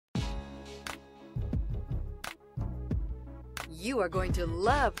You are going to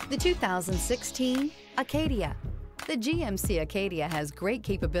love the 2016 Acadia. The GMC Acadia has great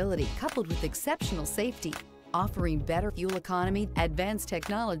capability coupled with exceptional safety, offering better fuel economy, advanced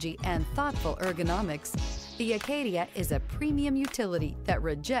technology, and thoughtful ergonomics. The Acadia is a premium utility that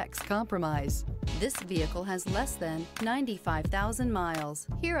rejects compromise. This vehicle has less than 95,000 miles.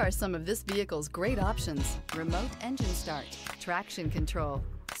 Here are some of this vehicle's great options: remote engine start, traction control,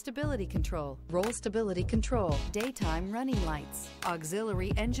 stability control, roll stability control, daytime running lights,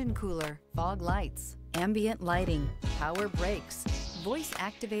 auxiliary engine cooler, fog lights, ambient lighting, power brakes,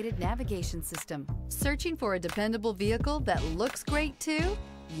 voice-activated navigation system. Searching for a dependable vehicle that looks great too?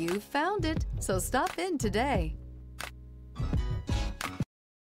 You found it, so stop in today.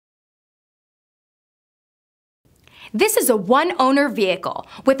 This is a one-owner vehicle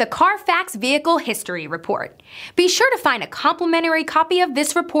with a Carfax Vehicle History Report. Be sure to find a complimentary copy of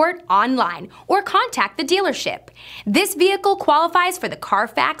this report online or contact the dealership. This vehicle qualifies for the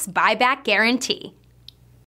Carfax Buyback Guarantee.